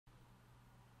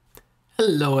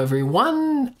Hello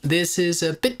everyone! This is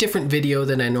a bit different video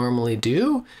than I normally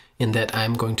do in that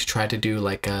I'm going to try to do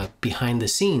like a behind the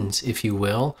scenes, if you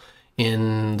will,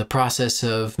 in the process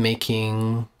of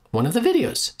making one of the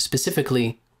videos,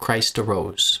 specifically Christ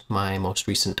Arose, my most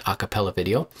recent a cappella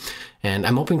video. And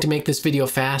I'm hoping to make this video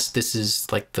fast. This is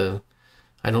like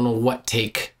I don't know what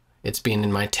take it's been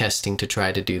in my testing to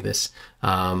try to do this,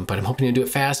 but I'm hoping to do it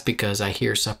fast because I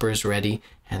hear supper is ready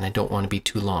and I don't want to be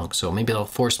too long, so maybe it'll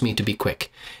force me to be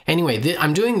quick. Anyway,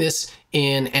 I'm doing this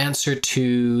in answer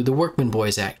to the Workman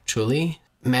boys, actually.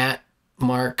 Matt,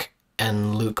 Mark,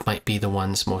 and Luke might be the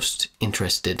ones most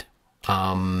interested.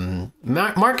 Mark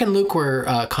and Luke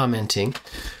were commenting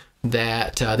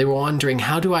that they were wondering,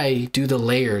 how do I do the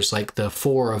layers, like the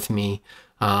four of me?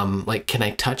 Like, can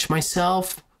I touch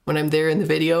myself when I'm there in the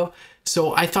video?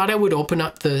 So I thought I would open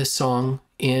up the song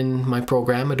in my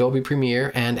program, Adobe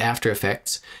Premiere and After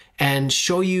Effects, and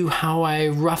show you how I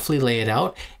roughly lay it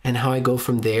out and how I go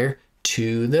from there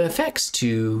to the effects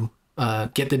to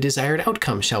get the desired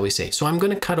outcome, shall we say. So I'm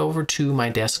going to cut over to my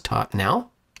desktop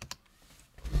now,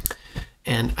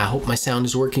 and I hope my sound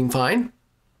is working fine.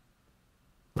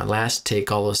 My last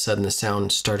take, all of a sudden the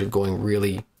sound started going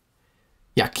really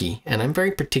yucky, and I'm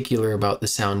very particular about the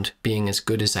sound being as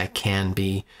good as I can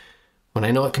be when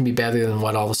I know it can be better than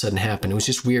what all of a sudden happened. It was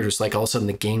just weird. It was like all of a sudden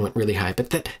the gain went really high,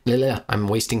 but I'm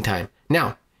wasting time.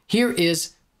 Now, here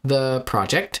is the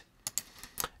project.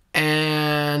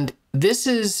 And this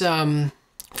is,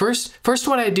 first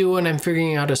what I do when I'm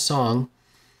figuring out a song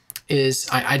is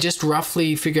I just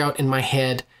roughly figure out in my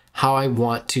head how I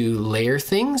want to layer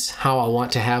things, how I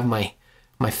want to have my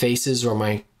faces or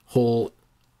my whole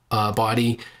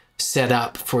body set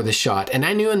up for the shot. And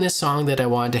I knew in this song that I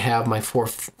wanted to have my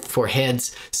four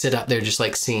heads set up there just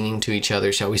like singing to each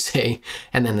other, shall we say,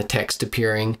 and then the text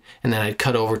appearing, and then I'd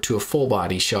cut over to a full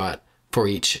body shot for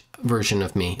each version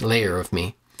of me, layer of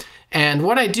me. And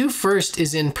what I do first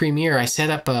is in Premiere, I set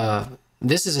up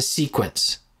this is a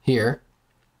sequence here.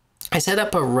 I set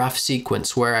up a rough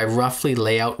sequence where I roughly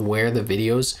lay out where the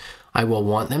videos I will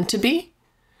want them to be.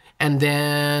 And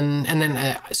then,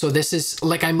 so this is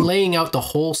like I'm laying out the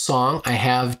whole song. I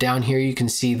have down here, you can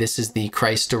see this is the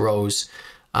Christ Arose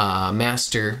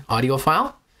master audio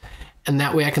file. And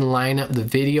that way I can line up the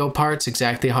video parts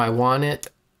exactly how I want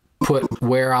it, put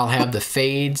where I'll have the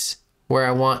fades, where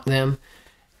I want them.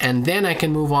 And then I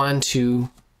can move on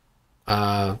to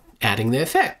adding the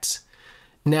effects.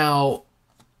 Now,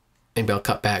 maybe I'll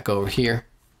cut back over here.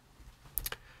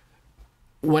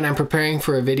 When I'm preparing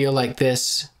for a video like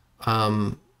this,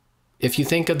 if you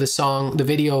think of the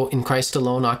video in Christ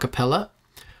Alone a cappella,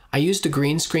 I used a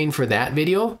green screen for that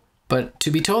video, but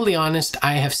to be totally honest,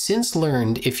 I have since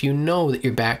learned if you know that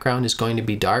your background is going to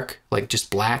be dark, like just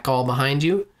black all behind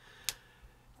you,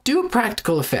 do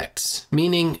practical effects,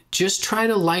 meaning just try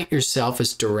to light yourself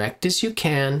as direct as you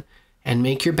can and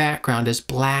make your background as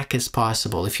black as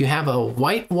possible. If you have a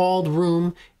white-walled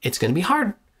room, it's going to be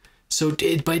hard. But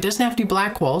it doesn't have to be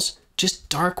black walls. Just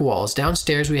dark walls.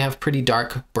 Downstairs we have pretty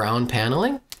dark brown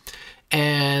paneling,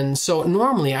 and so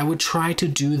normally I would try to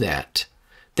do that.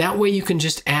 That way you can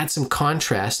just add some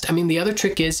contrast. I mean, the other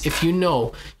trick is if you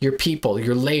know your people,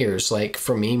 your layers, like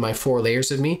for me, my 4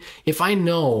 layers of me, if I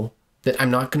know that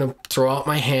I'm not going to throw out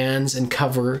my hands and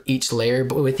cover each layer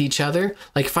with each other,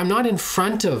 like if I'm not in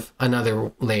front of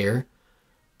another layer,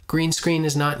 green screen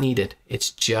is not needed. It's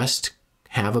just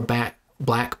have a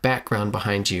black background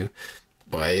behind you.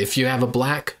 If you have a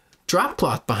black drop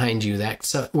cloth behind you,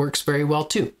 that works very well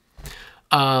too.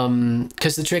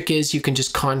 Because the trick is you can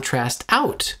just contrast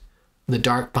out the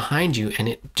dark behind you and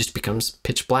it just becomes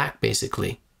pitch black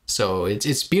basically. So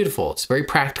it's beautiful. It's very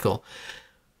practical.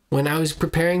 When I was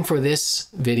preparing for this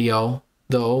video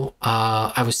though,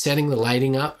 I was setting the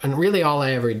lighting up, and really all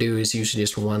I ever do is usually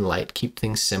just one light, keep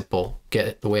things simple, get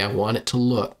it the way I want it to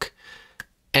look.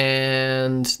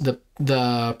 And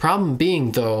the problem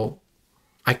being though,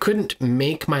 I couldn't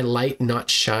make my light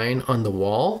not shine on the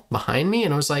wall behind me.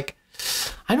 And I was like,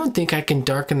 I don't think I can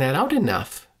darken that out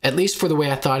enough. At least for the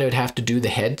way I thought I would have to do the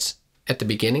heads at the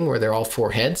beginning, where they're all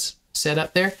 4 heads set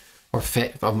up there, or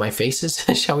of my faces,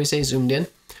 shall we say, zoomed in.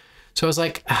 So I was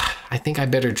like, I think I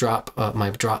better drop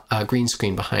my green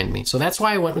screen behind me. So that's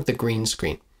why I went with the green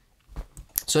screen.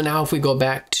 So now if we go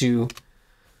back to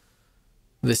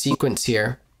the sequence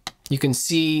here, you can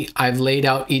see I've laid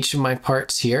out each of my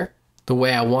parts here the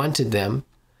way I wanted them.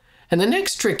 And the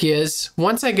next trick is,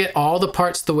 once I get all the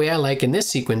parts the way I like in this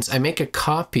sequence, I make a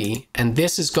copy, and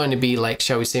this is going to be like,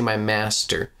 shall we say, my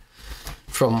master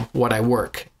from what I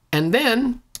work. And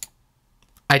then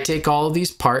I take all of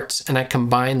these parts and I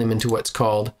combine them into what's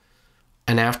called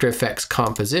an After Effects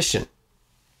composition.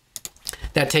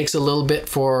 That takes a little bit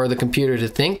for the computer to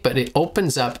think, but it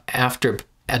opens up after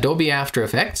Adobe After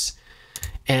Effects.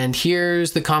 And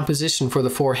here's the composition for the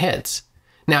 4 heads.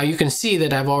 Now you can see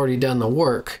that I've already done the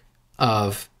work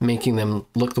of making them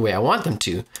look the way I want them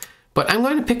to, but I'm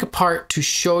going to pick apart to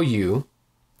show you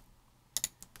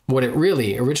what it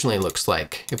really originally looks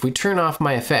like. If we turn off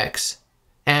my effects,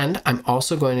 and I'm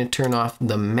also going to turn off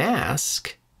the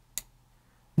mask,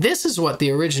 this is what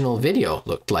the original video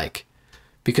looked like,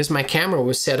 because my camera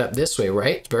was set up this way,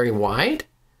 right? Very wide.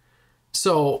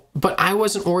 So, but I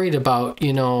wasn't worried about,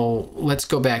 you know, let's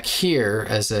go back here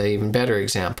as an even better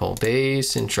example.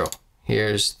 Base intro.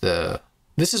 Here's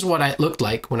this is what I looked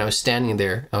like when I was standing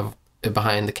there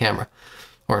behind the camera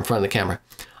or in front of the camera.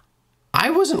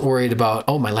 I wasn't worried about,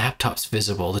 oh, my laptop's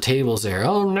visible, the table's there,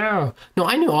 oh no. No,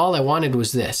 I knew all I wanted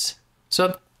was this.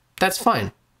 So that's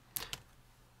fine.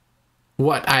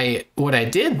 What I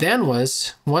did then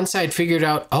was, once I'd figured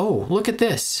out, oh, look at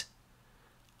this.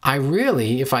 I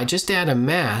really, if I just add a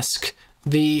mask,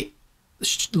 the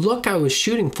look I was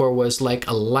shooting for was like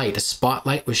a light, a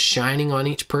spotlight was shining on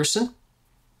each person.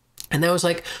 And I was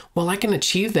like, well, I can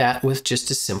achieve that with just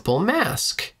a simple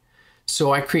mask.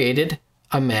 So I created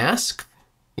a mask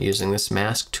using this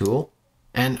mask tool.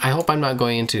 And I hope I'm not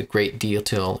going into great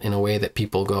detail in a way that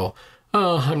people go,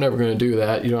 oh, I'm never going to do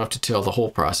that. You don't have to tell the whole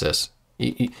process.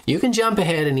 You can jump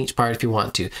ahead in each part if you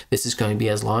want to. This is going to be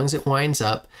as long as it winds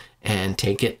up, and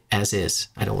take it as is.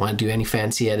 I don't want to do any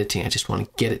fancy editing. I just want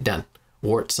to get it done.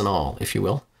 Warts and all, if you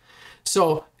will.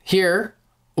 So here,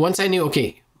 once I knew,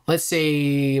 okay, let's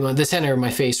say the center of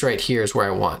my face right here is where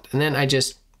I want. And then I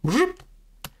just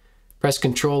press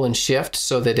Control and Shift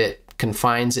so that it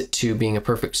confines it to being a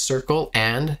perfect circle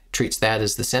and treats that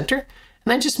as the center.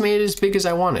 And I just made it as big as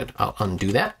I wanted. I'll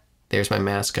undo that. There's my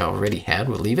mask I already had.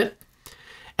 We'll leave it.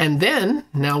 And then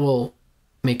now we'll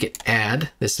make it add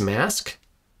this mask.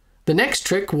 The next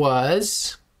trick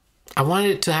was I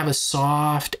wanted it to have a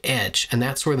soft edge, and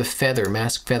that's where the feather,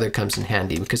 mask feather, comes in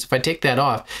handy, because if I take that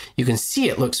off, you can see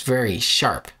it looks very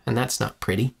sharp, and that's not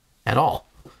pretty at all.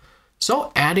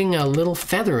 So adding a little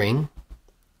feathering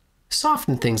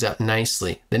softened things up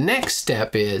nicely. The next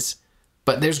step is,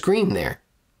 but there's green there.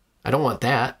 I don't want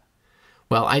that.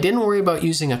 Well, I didn't worry about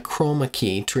using a chroma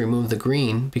key to remove the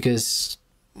green, because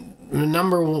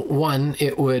number one,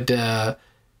 it would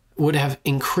have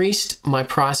increased my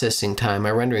processing time,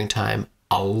 my rendering time,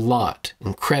 a lot,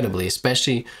 incredibly,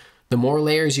 especially the more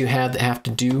layers you have that have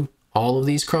to do all of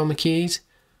these chroma keys,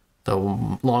 the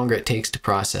longer it takes to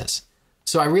process.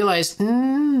 So I realized,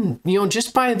 you know,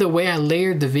 just by the way I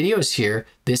layered the videos here,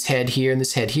 this head here and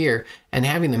this head here, and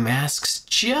having the masks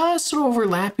just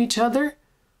overlap each other,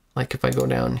 like if I go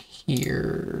down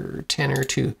here, 10 or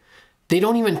 2, they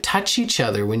don't even touch each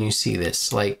other when you see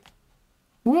this. Like,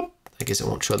 whoop, I guess it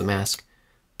won't show the mask.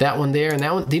 That one there and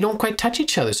that one, they don't quite touch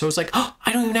each other. So it's like, oh,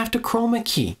 I don't even have to chroma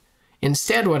key.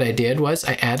 Instead, what I did was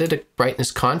I added a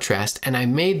brightness contrast, and I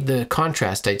made the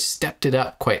contrast, I stepped it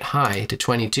up quite high to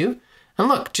 22. And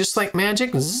look, just like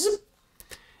magic, zip,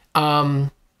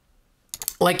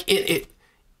 like it,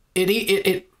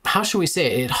 how should we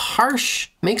say it? It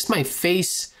makes my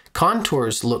face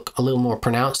contours look a little more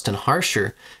pronounced and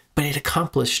harsher, but it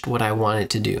accomplished what I wanted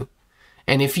to do.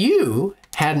 And if you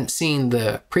hadn't seen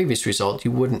the previous result,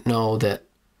 you wouldn't know that,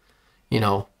 you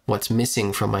know, what's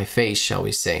missing from my face, shall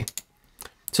we say.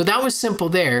 So that was simple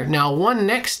there. Now, one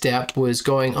next step was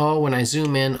going, oh, when I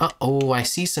zoom in, uh-oh, I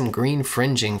see some green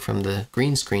fringing from the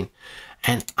green screen.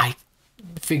 And I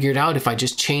figured out if I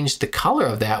just changed the color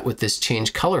of that with this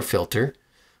change color filter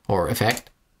or effect,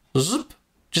 zoop,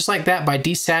 just like that, by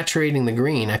desaturating the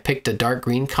green, I picked a dark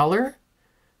green color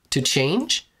to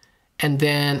change, and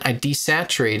then I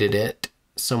desaturated it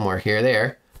somewhere here,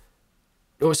 there.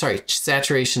 Oh, sorry,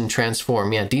 saturation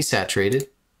transform, yeah, desaturated.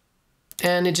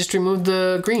 And it just removed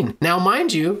the green. Now,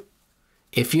 mind you,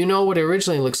 if you know what it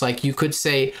originally looks like, you could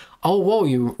say, oh, whoa,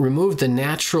 you removed the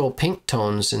natural pink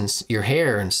tones in your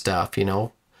hair and stuff, you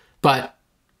know. But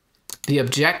the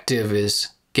objective is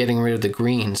getting rid of the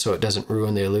green so it doesn't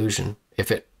ruin the illusion. If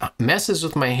it messes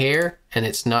with my hair and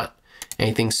it's not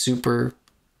anything super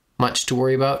much to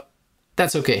worry about,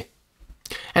 that's okay.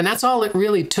 And that's all it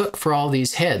really took for all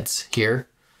these heads here,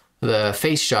 the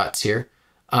face shots here.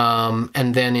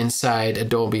 And then inside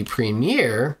Adobe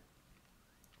Premiere,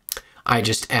 I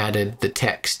just added the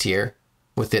text here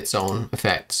with its own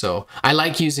effect. So I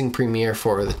like using Premiere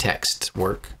for the text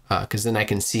work, because then I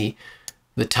can see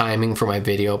the timing for my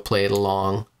video, play it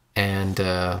along, and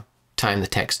time the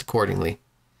text accordingly.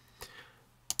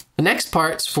 The next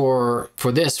parts for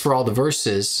all the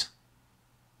verses,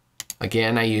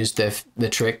 again, I used the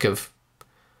trick of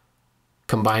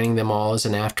combining them all as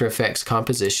an After Effects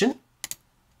composition.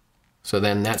 So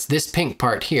then that's this pink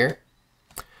part here.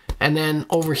 And then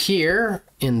over here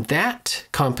in that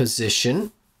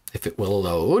composition, if it will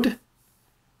load,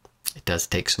 it does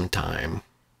take some time.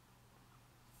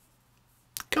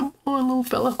 Come on, little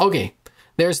fella. Okay,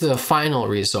 there's the final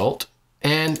result.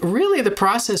 And really the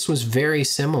process was very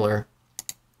similar.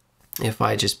 If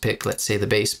I just pick, let's say, the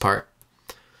bass part.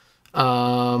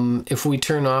 If we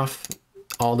turn off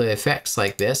all the effects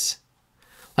like this,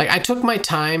 like I took my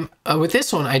time with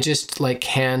this one, I just like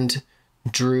hand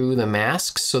drew the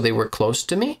masks so they were close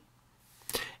to me.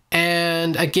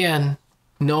 And again,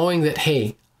 knowing that,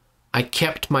 hey, I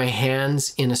kept my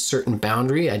hands in a certain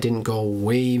boundary. I didn't go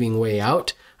waving way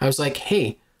out. I was like,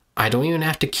 hey, I don't even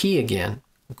have to key again.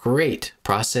 Great.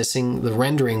 Processing, the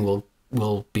rendering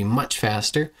will be much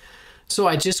faster. So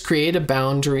I just create a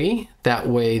boundary. That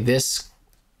way this,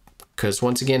 because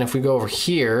once again, if we go over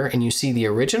here and you see the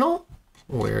original,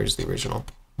 where is the original?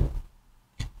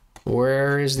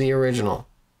 Where is the original?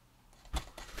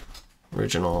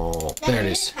 Original, there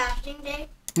it is.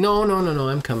 No,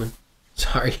 I'm coming.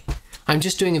 Sorry. I'm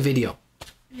just doing a video.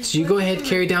 So you go ahead,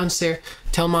 carry downstairs.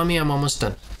 Tell mommy I'm almost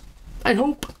done. I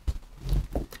hope.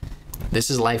 This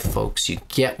is life, folks. You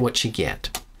get what you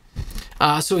get.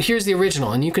 So here's the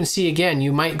original. And you can see again,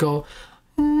 you might go,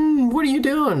 what are you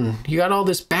doing? You got all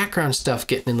this background stuff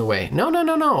getting in the way. No.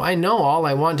 I know all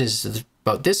I want is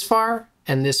about this far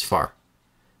and this far.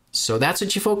 So that's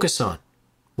what you focus on.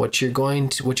 What you're trying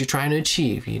to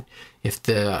achieve. If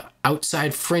the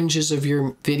outside fringes of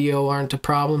your video aren't a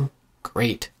problem,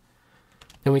 great.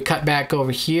 Then we cut back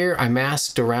over here. I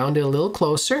masked around it a little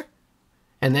closer.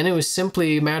 And then it was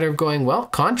simply a matter of going, well,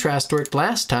 contrast worked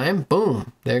last time.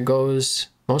 Boom. There goes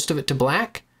most of it to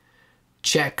black.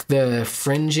 Check the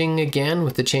fringing again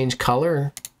with the change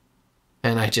color.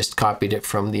 And I just copied it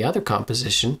from the other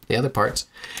composition, the other parts.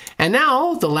 And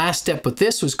now the last step with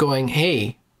this was going,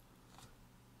 hey,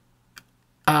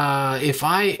 if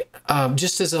I,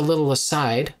 just as a little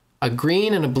aside, a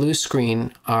green and a blue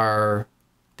screen are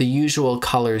the usual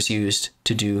colors used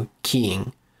to do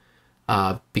keying.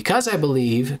 Because I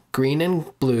believe green and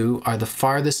blue are the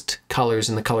farthest colors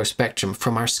in the color spectrum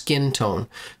from our skin tone.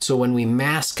 So when we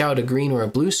mask out a green or a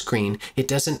blue screen, it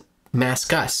doesn't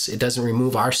mask us. It doesn't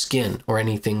remove our skin or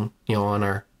anything, you know,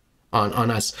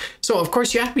 on us. So of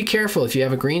course you have to be careful. If you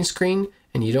have a green screen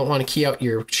and you don't want to key out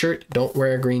your shirt, don't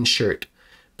wear a green shirt.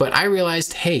 But I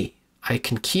realized, hey, I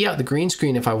can key out the green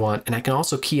screen if I want, and I can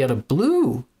also key out a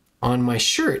blue on my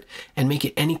shirt and make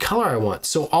it any color I want.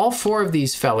 So all four of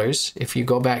these fellers, if you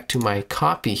go back to my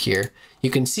copy here, you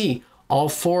can see all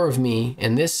four of me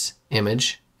in this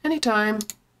image anytime.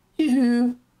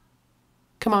 Yoo-hoo.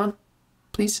 Come on,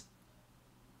 please.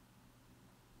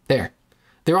 There.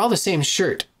 They're all the same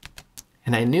shirt.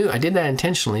 And I did that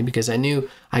intentionally because I knew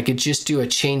I could just do a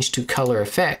change to color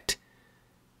effect,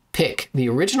 pick the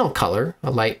original color,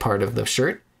 a light part of the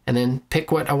shirt, and then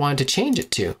pick what I wanted to change it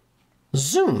to.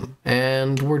 Zoom,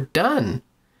 and we're done.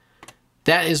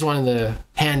 That is one of the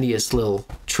handiest little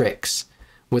tricks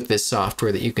with this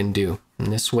software that you can do. In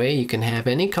this way, you can have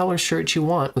any color shirt you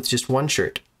want with just one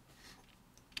shirt.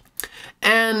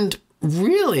 And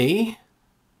really,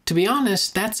 to be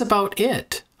honest, that's about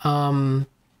it. That's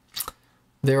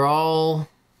all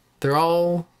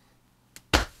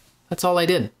I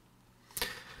did.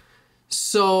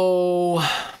 So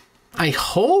I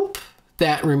hope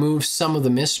that removes some of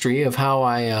the mystery of how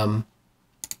I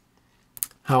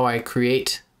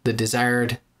create the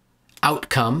desired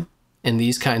outcome in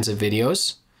these kinds of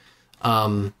videos.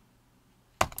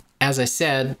 As I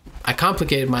said, I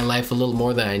complicated my life a little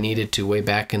more than I needed to way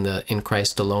back in the In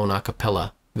Christ Alone a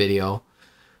cappella video.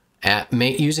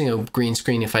 Using a green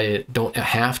screen if I don't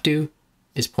have to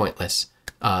is pointless.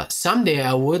 Someday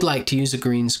I would like to use a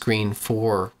green screen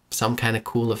for some kind of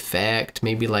cool effect,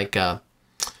 maybe like a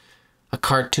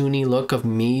cartoony look of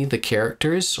me, the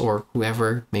characters, or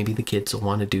whoever. Maybe the kids will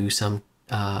want to do some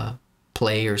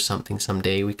play or something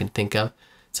someday we can think of.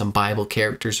 Some Bible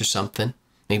characters or something.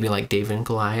 Maybe like David and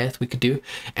Goliath we could do.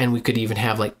 And we could even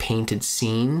have like painted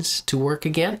scenes to work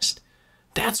against.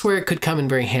 That's where it could come in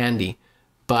very handy.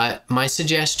 But my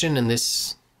suggestion, and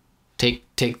this, take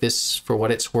this for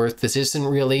what it's worth, this isn't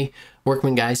really,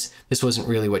 Workman guys, this wasn't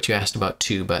really what you asked about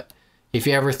too, but if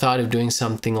you ever thought of doing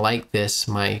something like this,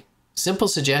 my simple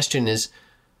suggestion is,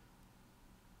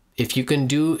 if you can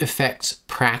do effects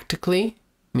practically,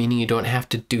 meaning you don't have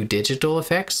to do digital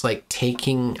effects, like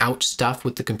taking out stuff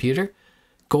with the computer,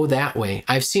 go that way.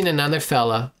 I've seen another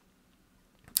fella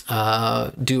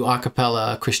do a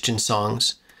cappella Christian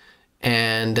songs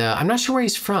And I'm not sure where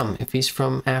he's from. If he's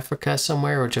from Africa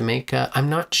somewhere or Jamaica, I'm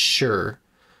not sure.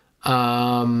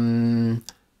 But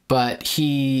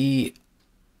he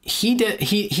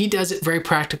does it very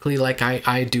practically like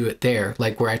I do it there,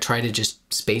 like where I try to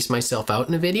just space myself out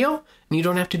in a video, and you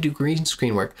don't have to do green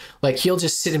screen work. Like he'll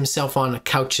just sit himself on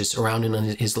couches around in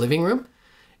his living room,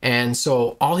 and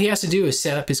so all he has to do is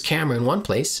set up his camera in one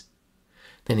place.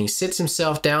 Then he sits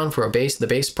himself down for the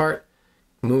bass part,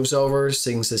 moves over,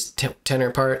 sings this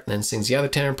tenor part, and then sings the other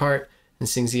tenor part, and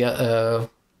sings the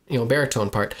baritone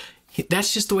part.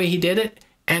 That's just the way he did it.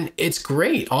 And it's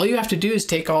great. All you have to do is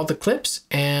take all the clips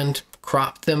and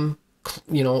crop them,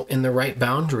 in the right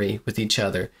boundary with each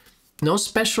other. No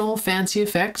special fancy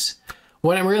effects.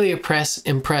 What I'm really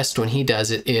impressed when he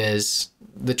does it is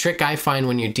the trick I find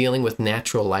when you're dealing with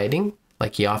natural lighting,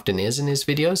 like he often is in his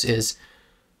videos, is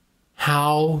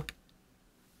how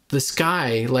the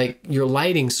sky, like your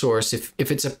lighting source, if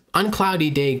it's an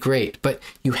uncloudy day, great, but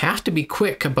you have to be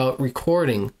quick about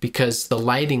recording because the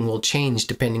lighting will change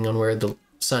depending on where the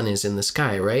sun is in the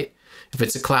sky, right? If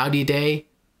it's a cloudy day,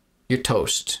 you're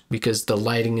toast because the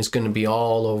lighting is going to be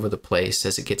all over the place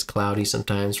as it gets cloudy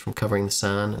sometimes from covering the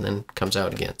sun and then comes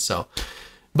out again. So,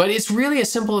 but it's really a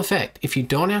simple effect. If you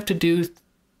don't have to do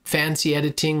fancy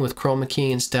editing with chroma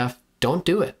key and stuff, don't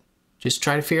do it. Just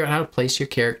try to figure out how to place your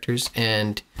characters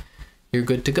and you're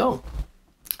good to go.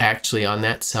 Actually, on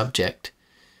that subject,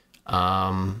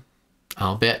 I'll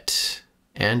bet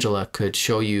Angela could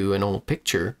show you an old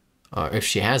picture, or if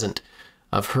she hasn't,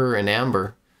 of her and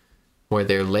Amber, where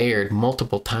they're layered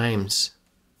multiple times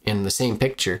in the same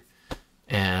picture.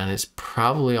 And it's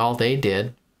probably all they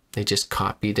did. They just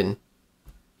copied and,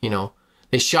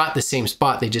 they shot the same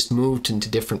spot. They just moved into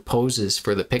different poses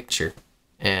for the picture.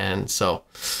 And so,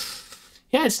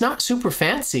 yeah, it's not super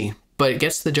fancy, but it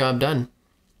gets the job done.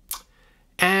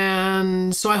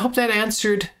 And so I hope that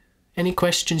answered any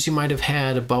questions you might have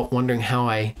had about wondering how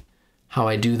I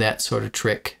do that sort of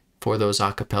trick for those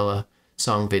a cappella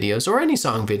song videos or any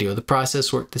song video. The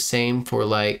process worked the same for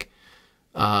like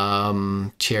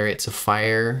Chariots of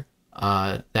Fire,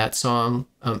 that song,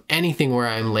 anything where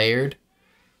I'm layered.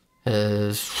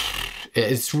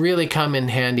 It's really come in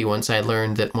handy once I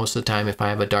learned that most of the time if I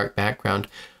have a dark background,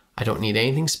 I don't need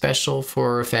anything special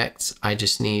for effects. I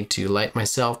just need to light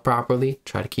myself properly,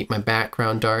 try to keep my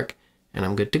background dark, and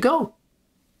I'm good to go.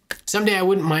 Someday I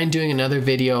wouldn't mind doing another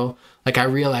video. Like I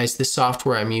realize this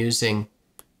software I'm using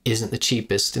isn't the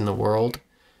cheapest in the world.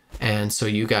 And so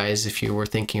you guys, if you were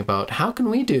thinking about how can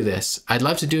we do this, I'd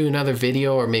love to do another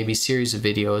video or maybe series of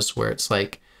videos where it's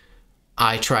like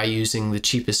I try using the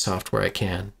cheapest software I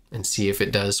can and see if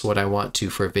it does what I want to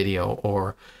for a video,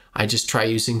 or I just try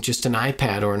using just an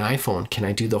iPad or an iPhone. Can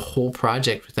I do the whole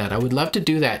project with that? I would love to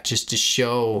do that just to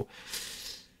show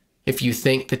if you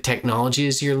think the technology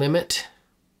is your limit,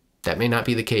 that may not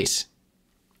be the case.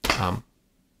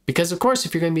 Because of course,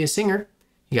 if you're going to be a singer,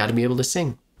 you got to be able to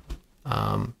sing.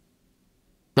 Not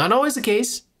always the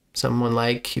case. Someone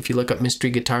like, if you look up Mystery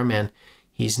Guitar Man,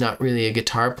 he's not really a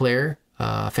guitar player,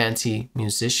 fancy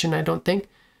musician, I don't think,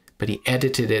 but he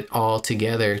edited it all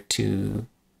together to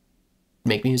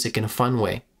make music in a fun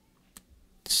way.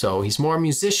 So he's more a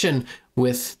musician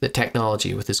with the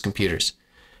technology, with his computers.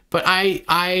 But I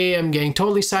am getting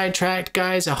totally sidetracked,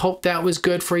 guys. I hope that was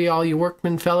good for you, all you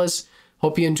workmen fellas.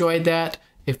 Hope you enjoyed that.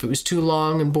 If it was too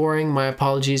long and boring, my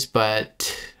apologies,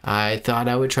 but I thought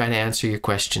I would try to answer your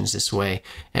questions this way.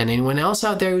 And anyone else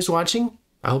out there who's watching,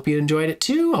 I hope you enjoyed it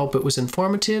too. I hope it was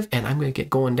informative, and I'm going to get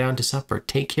going down to supper.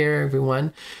 Take care,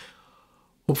 everyone.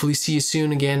 Hopefully see you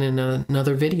soon again in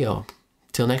another video.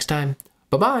 Till next time,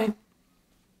 bye-bye.